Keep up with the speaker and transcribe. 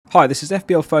Hi, this is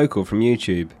FPL Focal from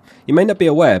YouTube. You may not be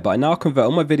aware, but I now convert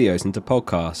all my videos into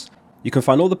podcasts. You can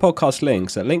find all the podcast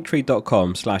links at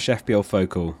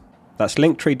linktree.com/FPLFocal. That's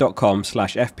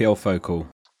linktree.com/FPLFocal.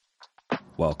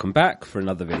 Welcome back for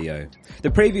another video. The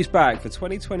preview's back for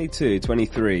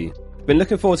 2022-23. Been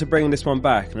looking forward to bringing this one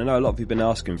back, and I know a lot of you have been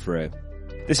asking for it.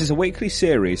 This is a weekly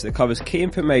series that covers key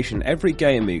information every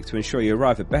game week to ensure you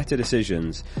arrive at better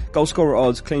decisions. Goal scorer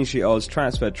odds, clean sheet odds,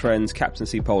 transfer trends,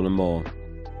 captaincy poll and more.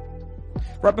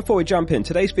 Right before we jump in,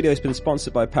 today's video has been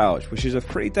sponsored by Pouch, which is a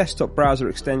free desktop browser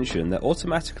extension that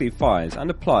automatically finds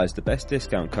and applies the best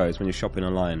discount codes when you're shopping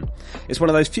online. It's one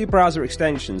of those few browser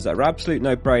extensions that are absolute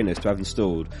no-brainers to have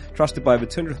installed, trusted by over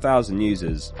 200,000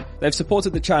 users. They've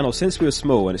supported the channel since we were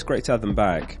small, and it's great to have them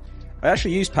back. I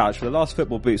actually used Pouch for the last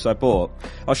football boots I bought.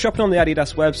 I was shopping on the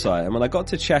Adidas website, and when I got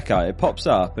to checkout it pops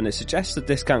up and it suggests a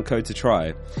discount code to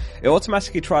try. It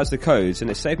automatically tries the codes and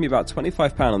it saved me about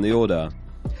 £25 on the order.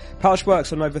 Pouch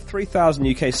works on over 3,000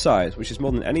 UK sites, which is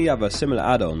more than any other similar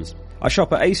add-ons. I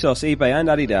shop at ASOS, eBay and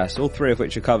Adidas, all three of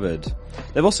which are covered.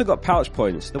 They've also got Pouch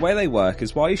points. The way they work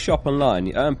is while you shop online,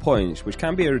 you earn points which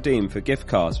can be redeemed for gift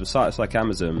cards for sites like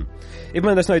Amazon. Even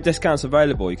when there's no discounts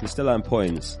available, you can still earn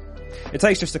points. It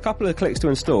takes just a couple of clicks to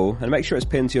install, and make sure it's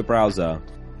pinned to your browser.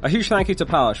 A huge thank you to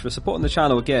Pouch for supporting the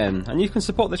channel again, and you can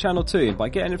support the channel too by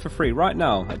getting it for free right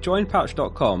now at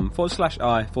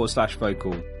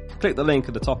joinpouch.com/i/focal. Click the link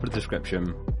at the top of the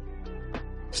description.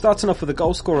 Starting off with the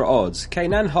goal scorer odds,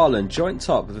 Kane and Haaland joint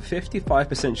top with a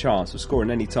 55% chance of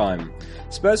scoring any time.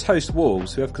 Spurs host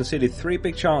Wolves, who have conceded 3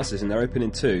 big chances in their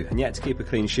opening 2 and yet to keep a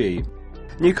clean sheet.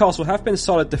 Newcastle have been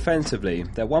solid defensively.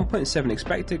 Their 1.7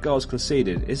 expected goals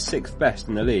conceded is 6th best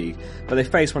in the league, but they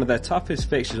face one of their toughest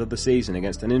fixtures of the season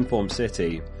against an informed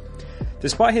City.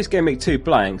 Despite his Gameweek 2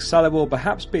 blank, Salah will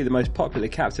perhaps be the most popular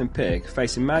captain pick,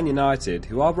 facing Man United,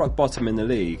 who are rock bottom in the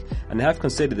league, and they have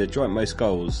conceded their joint most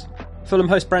goals. Fulham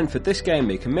host Brentford this game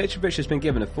week, and Mitrovic has been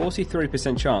given a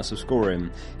 43% chance of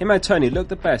scoring. Him and Tony look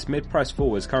the best mid-price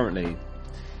forwards currently.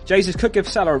 Jesus could give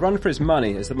Salah a run for his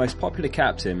money as the most popular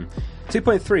captain.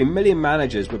 2.3 million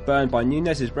managers were burned by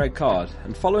Nunez's red card,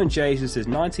 and following Jesus'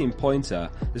 19-pointer,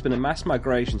 there's been a mass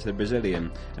migration to the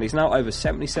Brazilian, and he's now over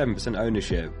 77%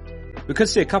 ownership. We could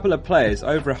see a couple of players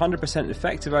over 100%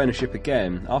 effective ownership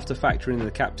again after factoring in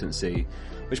the captaincy,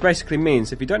 which basically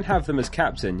means if you don't have them as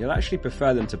captain, you'll actually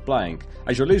prefer them to blank,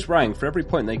 as you'll lose rank for every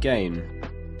point they gain.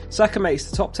 Saka makes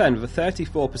the top 10 with a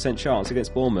 34% chance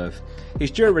against Bournemouth. He's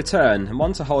due a return and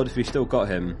one to hold if you've still got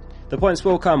him. The points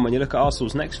will come when you look at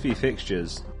Arsenal's next few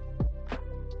fixtures.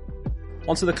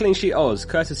 Onto the clean sheet odds,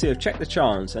 courtesy of Check the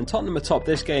Chance, and Tottenham atop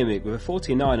this game week with a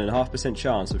 49.5%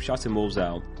 chance of shutting Wolves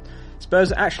out.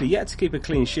 Spurs are actually yet to keep a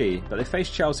clean sheet, but they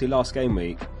faced Chelsea last game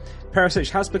week.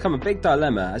 Perisic has become a big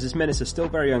dilemma as his minutes are still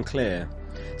very unclear.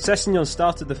 Sessegnon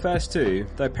started the first 2,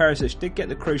 though Perisic did get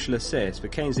the crucial assist for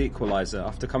Kane's equaliser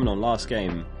after coming on last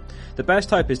game. The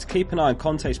best hope is to keep an eye on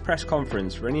Conte's press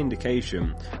conference for any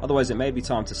indication, otherwise it may be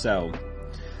time to sell.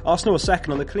 Arsenal are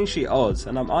second on the clean sheet odds,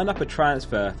 and I'm eyeing up a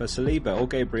transfer for Saliba or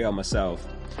Gabriel myself.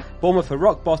 Bournemouth are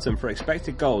rock bottom for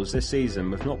expected goals this season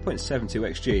with 0.72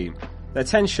 XG. Their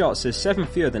 10 shots is 7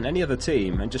 fewer than any other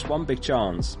team and just 1 big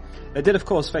chance. They did of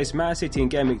course face Man City in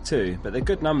Gameweek 2, but they're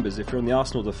good numbers if you're on the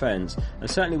Arsenal defence, and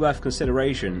certainly worth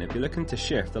consideration if you're looking to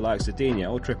shift the likes of Digne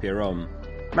or Trippier on.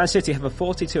 Man City have a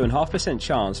 42.5%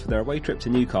 chance for their away trip to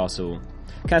Newcastle.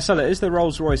 Cancelo is the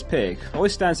Rolls-Royce pick,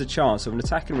 always stands a chance of an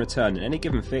attacking return in any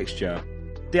given fixture.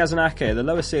 Diaz and Ake are the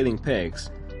lower ceiling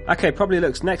picks. Ake probably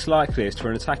looks next likeliest for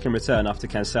an attacking return after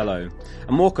Cancelo,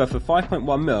 and Walker for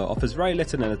 5.1 mil offers very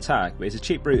little in attack, but is a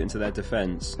cheap route into their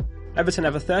defence. Everton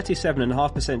have a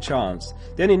 37.5% chance.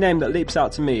 The only name that leaps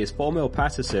out to me is 4 mil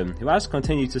Patterson, who has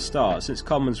continued to start since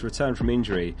Coleman's return from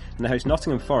injury, and they host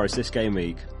Nottingham Forest this game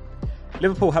week.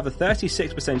 Liverpool have a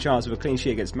 36% chance of a clean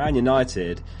sheet against Man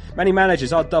United. Many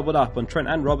managers are doubled up on Trent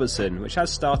and Robertson, which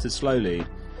has started slowly.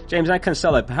 James and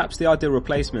Cancelo perhaps the ideal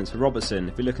replacements for Robertson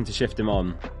if you're looking to shift him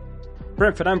on.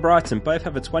 Brentford and Brighton both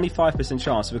have a 25%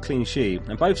 chance of a clean sheet,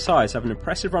 and both sides have an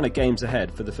impressive run of games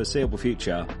ahead for the foreseeable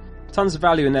future. Tons of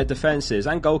value in their defences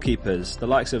and goalkeepers, the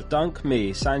likes of Dunk,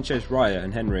 Mee, Sanchez, Raya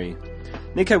and Henry.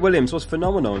 Nico Williams was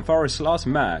phenomenal in Forest's last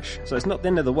match, so it's not the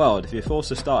end of the world if you're forced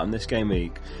to start him this game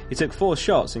week. He took 4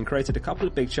 shots and created a couple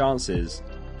of big chances.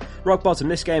 Rock bottom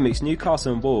this game week's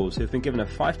Newcastle and Wolves, who have been given a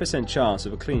 5% chance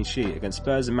of a clean sheet against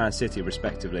Spurs and Man City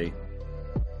respectively.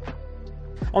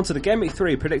 Onto the Gameweek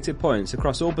 3 predicted points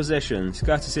across all positions,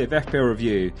 courtesy of FPL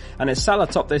Review, and it's Salah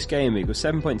top this game week with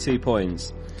 7.2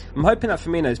 points. I'm hoping that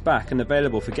Firmino's back and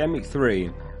available for Gameweek 3.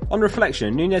 On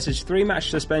reflection, Nunez's 3-match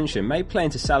suspension may play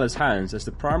into Salah's hands as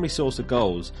the primary source of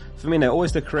goals. Firmino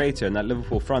always the creator in that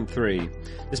Liverpool front three.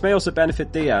 This may also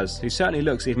benefit Diaz, who certainly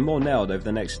looks even more nailed over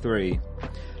the next 3.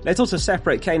 Let's also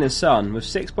separate Kane and Son with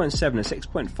 6.7 and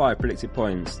 6.5 predicted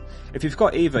points. If you've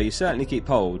got either, you certainly keep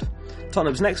hold.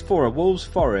 Tottenham's next 4 are Wolves,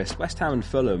 Forest, West Ham and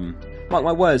Fulham. Mark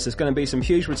my words, there's going to be some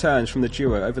huge returns from the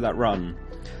duo over that run.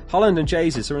 Haaland and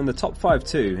Jesus are in the top 5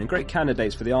 too, and great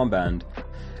candidates for the armband.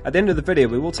 At the end of the video,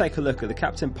 we will take a look at the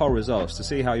captain poll results to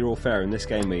see how you're all faring this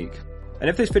game week. And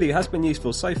if this video has been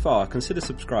useful so far, consider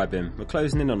subscribing. We're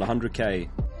closing in on 100k.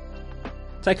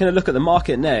 Taking a look at the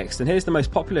market next, and here's the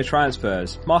most popular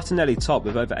transfers. Martinelli top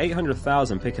with over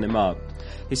 800,000 picking him up.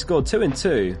 He scored 2 in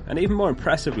 2, and even more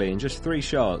impressively in just 3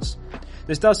 shots.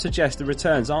 This does suggest the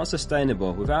returns aren't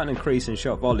sustainable without an increase in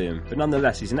shot volume, but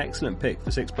nonetheless he's an excellent pick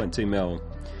for 6.2 mil.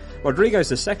 Rodrigo's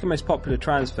the second most popular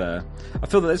transfer. I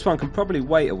feel that this one can probably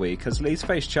wait a week as Leeds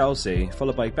face Chelsea,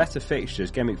 followed by better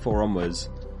fixtures Gameweek 4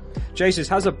 onwards. Jesus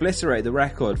has obliterated the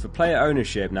record for player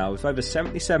ownership now with over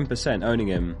 77% owning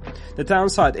him. The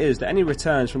downside is that any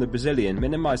returns from the Brazilian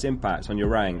minimise impact on your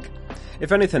rank.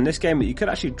 If anything, this game you could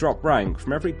actually drop rank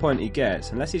from every point he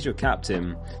gets unless he's your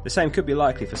captain. The same could be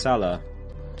likely for Salah.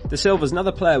 De Silva's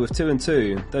another player with 2 and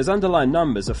 2. Those underlying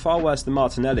numbers are far worse than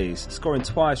Martinelli's, scoring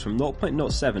twice from 0.07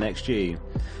 xg.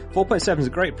 4.7 is a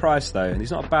great price though, and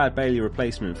he's not a bad Bailey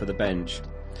replacement for the bench.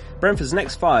 Brentford's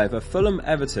next 5 are Fulham,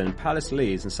 Everton, Palace,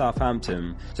 Leeds and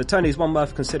Southampton, so Tony's one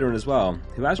worth considering as well,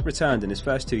 who has returned in his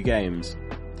first 2 games.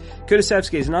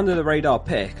 Kulusevski is an under-the-radar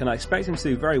pick, and I expect him to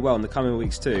do very well in the coming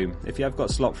weeks too, if you have got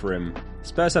slot for him.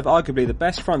 Spurs have arguably the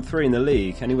best front 3 in the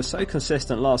league, and he was so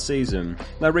consistent last season.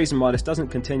 No reason why this doesn't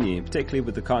continue, particularly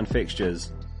with the current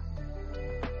fixtures.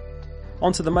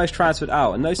 On to the most transferred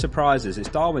out, and no surprises, it's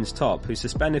Darwin's top, who's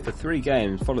suspended for 3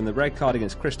 games following the red card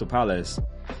against Crystal Palace.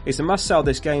 It's a must-sell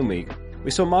this game week.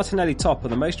 We saw Martinelli top of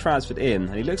the most transferred in,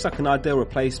 and he looks like an ideal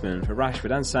replacement for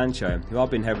Rashford and Sancho, who are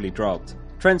being heavily dropped.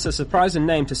 Trent's a surprising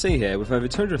name to see here with over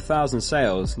 200,000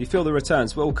 sales, and you feel the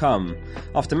returns will come.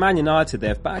 After Man United, they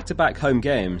have back-to-back home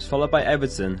games, followed by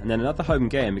Everton and then another home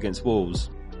game against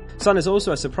Wolves. Son is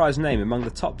also a surprise name among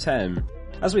the top 10.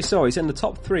 As we saw, he's in the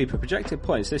top 3 for projected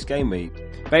points this game week.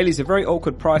 Bailey's a very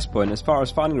awkward price point as far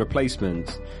as finding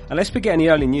replacements. Unless we get any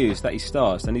early news that he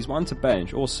starts, then he's one to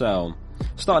bench or sell.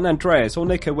 Starting Andreas or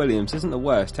Nico Williams isn't the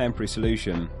worst temporary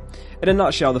solution. In a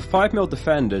nutshell, the 5mm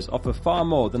defenders offer far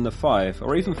more than the 5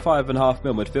 or even 5.5mm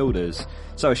midfielders,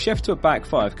 so a shift to a back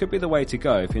 5 could be the way to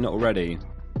go if you're not already.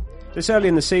 This early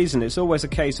in the season, it's always a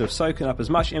case of soaking up as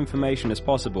much information as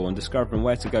possible and discovering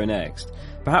where to go next.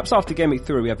 Perhaps after Gameweek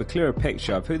 3 we have a clearer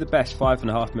picture of who the best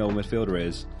 5.5mm midfielder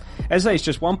is. Eze is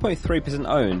just 1.3%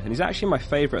 owned, and he's actually my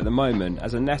favourite at the moment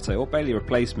as a Neto or Bailey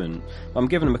replacement, but I'm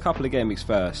giving him a couple of game weeks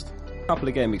first.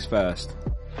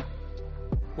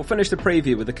 We'll finish the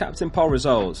preview with the captain poll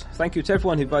results. Thank you to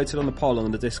everyone who voted on the poll on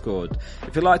the Discord.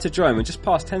 If you'd like to join, we're just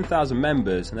past 10,000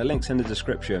 members and the link's in the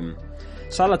description.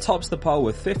 Salah tops the poll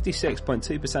with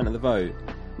 56.2% of the vote.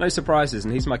 No surprises,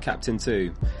 and he's my captain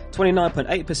too.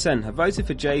 29.8% have voted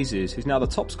for Jesus, who's now the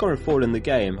top scoring forward in the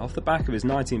game off the back of his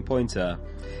 19-pointer.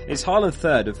 It's Haaland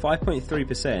third with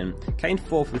 5.3%, Kane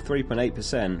fourth with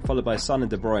 3.8%, followed by Son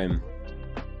and De Bruyne.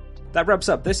 That wraps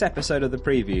up this episode of the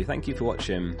preview. Thank you for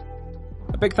watching.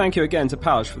 A big thank you again to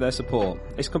Pouch for their support.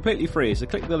 It's completely free, so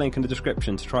click the link in the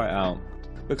description to try it out.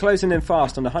 We're closing in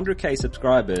fast on 100k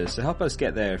subscribers, so help us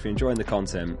get there if you're enjoying the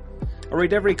content. I'll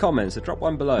read every comment, so drop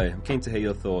one below. I'm keen to hear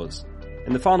your thoughts.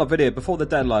 In the final video before the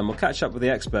deadline, we'll catch up with the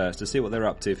experts to see what they're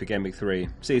up to for Gameweek 3.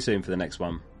 See you soon for the next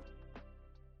one.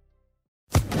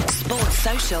 Sports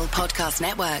Social Podcast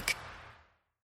Network.